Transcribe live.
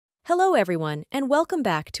Hello everyone, and welcome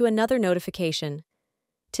back to another notification.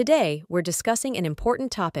 Today, we're discussing an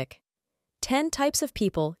important topic. 10 types of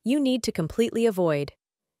people you need to completely avoid.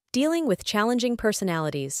 Dealing with challenging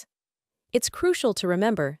personalities. It's crucial to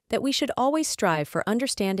remember that we should always strive for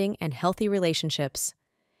understanding and healthy relationships.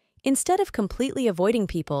 Instead of completely avoiding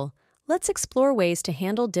people, let's explore ways to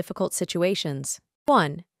handle difficult situations.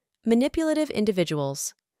 1. Manipulative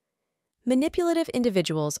individuals. Manipulative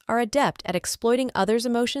individuals are adept at exploiting others'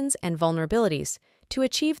 emotions and vulnerabilities to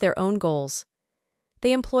achieve their own goals.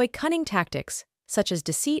 They employ cunning tactics, such as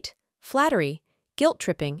deceit, flattery,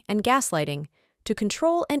 guilt-tripping, and gaslighting, to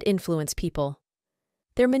control and influence people.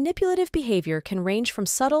 Their manipulative behavior can range from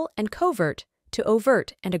subtle and covert to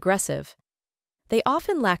overt and aggressive. They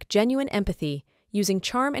often lack genuine empathy, using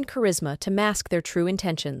charm and charisma to mask their true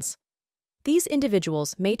intentions. These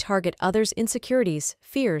individuals may target others' insecurities,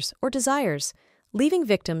 fears, or desires, leaving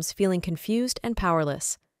victims feeling confused and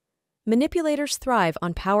powerless. Manipulators thrive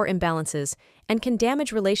on power imbalances and can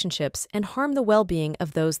damage relationships and harm the well-being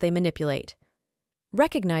of those they manipulate.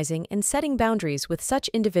 Recognizing and setting boundaries with such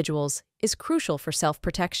individuals is crucial for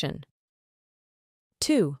self-protection.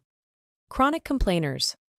 2. Chronic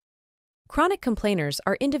complainers. Chronic complainers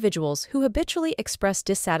are individuals who habitually express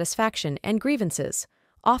dissatisfaction and grievances,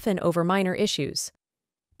 often over minor issues.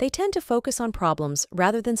 They tend to focus on problems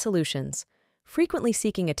rather than solutions, frequently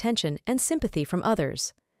seeking attention and sympathy from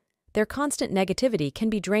others. Their constant negativity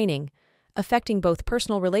can be draining, affecting both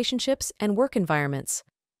personal relationships and work environments.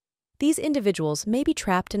 These individuals may be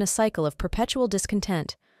trapped in a cycle of perpetual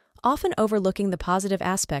discontent, often overlooking the positive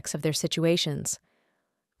aspects of their situations.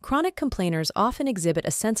 Chronic complainers often exhibit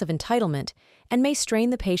a sense of entitlement and may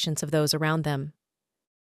strain the patience of those around them.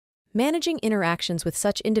 Managing interactions with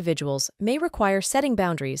such individuals may require setting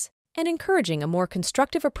boundaries and encouraging a more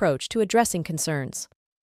constructive approach to addressing concerns.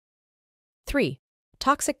 3.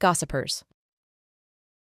 Toxic gossipers.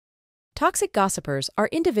 Toxic gossipers are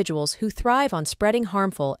individuals who thrive on spreading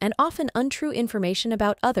harmful and often untrue information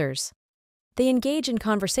about others. They engage in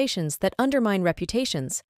conversations that undermine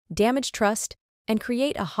reputations, damage trust, and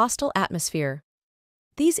create a hostile atmosphere.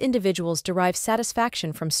 These individuals derive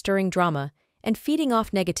satisfaction from stirring drama and feeding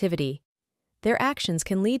off negativity. Their actions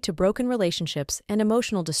can lead to broken relationships and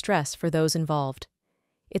emotional distress for those involved.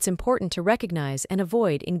 It's important to recognize and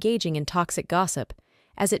avoid engaging in toxic gossip,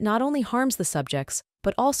 as it not only harms the subjects,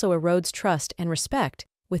 but also erodes trust and respect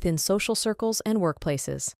within social circles and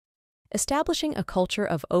workplaces. Establishing a culture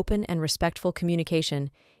of open and respectful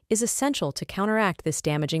communication is essential to counteract this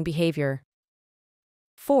damaging behavior.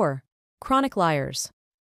 4. Chronic liars.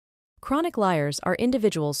 Chronic liars are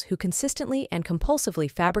individuals who consistently and compulsively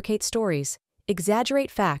fabricate stories, exaggerate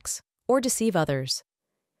facts, or deceive others.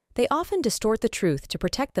 They often distort the truth to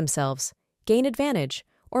protect themselves, gain advantage,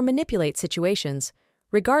 or manipulate situations,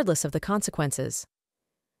 regardless of the consequences.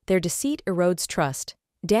 Their deceit erodes trust,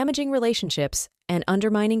 damaging relationships and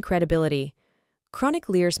undermining credibility. Chronic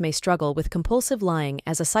liars may struggle with compulsive lying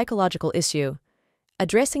as a psychological issue.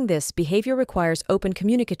 Addressing this behavior requires open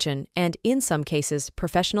communication and, in some cases,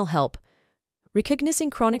 professional help. Recognizing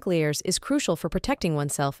chronic liars is crucial for protecting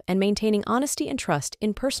oneself and maintaining honesty and trust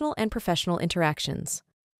in personal and professional interactions.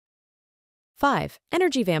 5.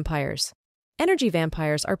 Energy vampires. Energy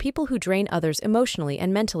vampires are people who drain others emotionally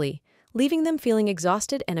and mentally, leaving them feeling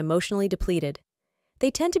exhausted and emotionally depleted. They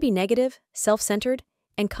tend to be negative, self-centered,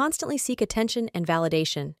 and constantly seek attention and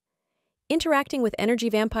validation. Interacting with energy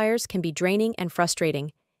vampires can be draining and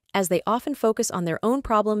frustrating, as they often focus on their own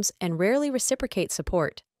problems and rarely reciprocate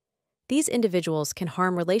support. These individuals can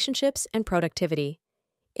harm relationships and productivity.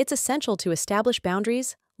 It's essential to establish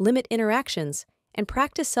boundaries, limit interactions, and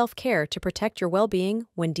practice self-care to protect your well-being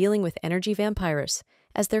when dealing with energy vampires,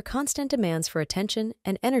 as their constant demands for attention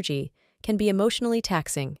and energy can be emotionally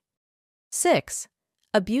taxing. 6.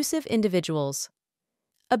 Abusive individuals.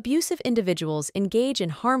 Abusive individuals engage in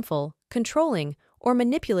harmful, controlling, or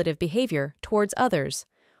manipulative behavior towards others,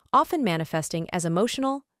 often manifesting as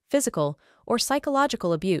emotional, physical, or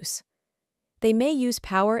psychological abuse. They may use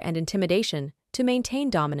power and intimidation to maintain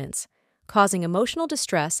dominance, causing emotional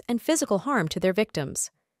distress and physical harm to their victims.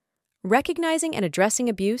 Recognizing and addressing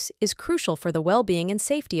abuse is crucial for the well-being and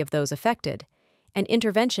safety of those affected, and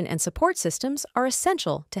intervention and support systems are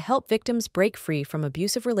essential to help victims break free from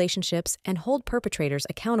abusive relationships and hold perpetrators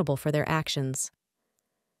accountable for their actions.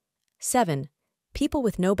 7. People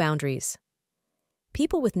with no boundaries.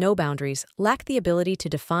 People with no boundaries lack the ability to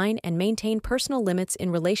define and maintain personal limits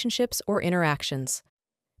in relationships or interactions.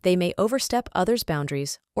 They may overstep others'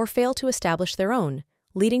 boundaries or fail to establish their own,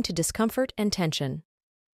 leading to discomfort and tension.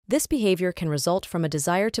 This behavior can result from a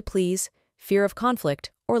desire to please, fear of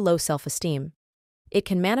conflict, or low self-esteem. It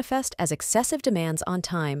can manifest as excessive demands on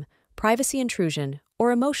time, privacy intrusion,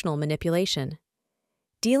 or emotional manipulation.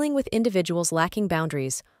 Dealing with individuals lacking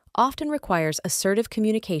boundaries often requires assertive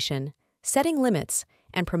communication, setting limits,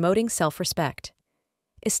 and promoting self-respect.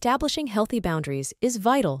 Establishing healthy boundaries is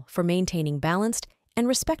vital for maintaining balanced and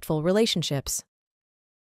respectful relationships.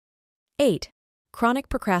 8. Chronic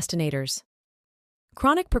procrastinators.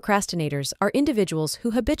 Chronic procrastinators are individuals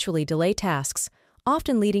who habitually delay tasks,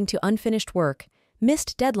 often leading to unfinished work,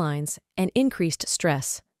 missed deadlines, and increased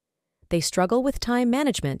stress. They struggle with time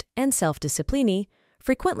management and self-discipline,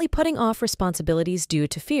 frequently putting off responsibilities due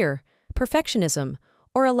to fear, perfectionism,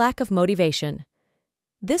 or a lack of motivation.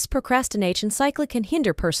 This procrastination cycle can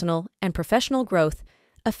hinder personal and professional growth,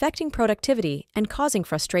 affecting productivity and causing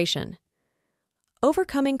frustration.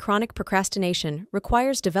 Overcoming chronic procrastination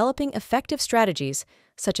requires developing effective strategies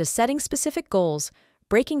such as setting specific goals,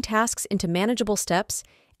 breaking tasks into manageable steps,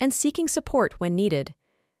 and seeking support when needed.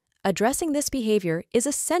 Addressing this behavior is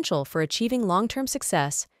essential for achieving long-term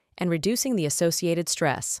success and reducing the associated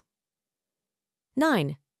stress.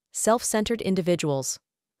 9. Self-centered individuals.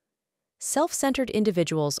 Self-centered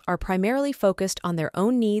individuals are primarily focused on their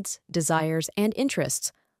own needs, desires, and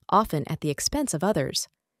interests, often at the expense of others.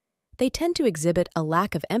 They tend to exhibit a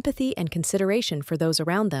lack of empathy and consideration for those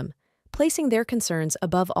around them, placing their concerns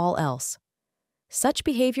above all else. Such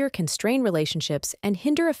behavior can strain relationships and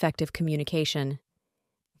hinder effective communication.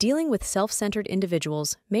 Dealing with self-centered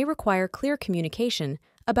individuals may require clear communication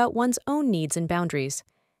about one's own needs and boundaries,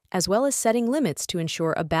 as well as setting limits to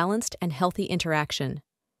ensure a balanced and healthy interaction.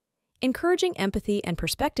 Encouraging empathy and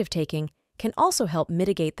perspective-taking can also help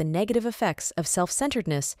mitigate the negative effects of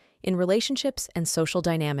self-centeredness in relationships and social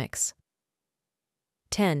dynamics.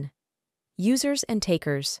 10. Users and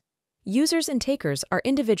takers. Users and takers are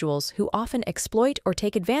individuals who often exploit or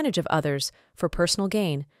take advantage of others for personal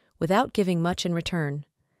gain without giving much in return.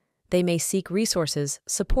 They may seek resources,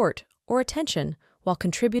 support, or attention while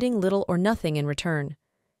contributing little or nothing in return.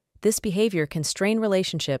 This behavior can strain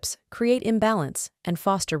relationships, create imbalance, and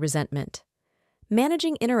foster resentment.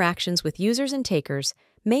 Managing interactions with users and takers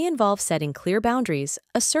may involve setting clear boundaries,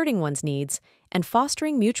 asserting one's needs, and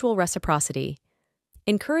fostering mutual reciprocity.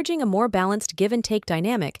 Encouraging a more balanced give-and-take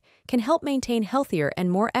dynamic can help maintain healthier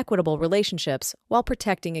and more equitable relationships while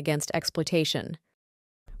protecting against exploitation.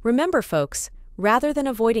 Remember, folks, rather than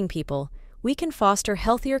avoiding people, we can foster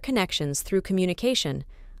healthier connections through communication,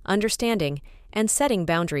 understanding, and setting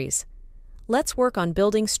boundaries. Let's work on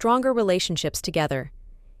building stronger relationships together.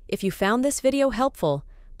 If you found this video helpful,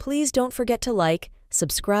 please don't forget to like,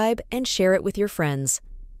 subscribe, and share it with your friends.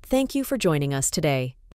 Thank you for joining us today.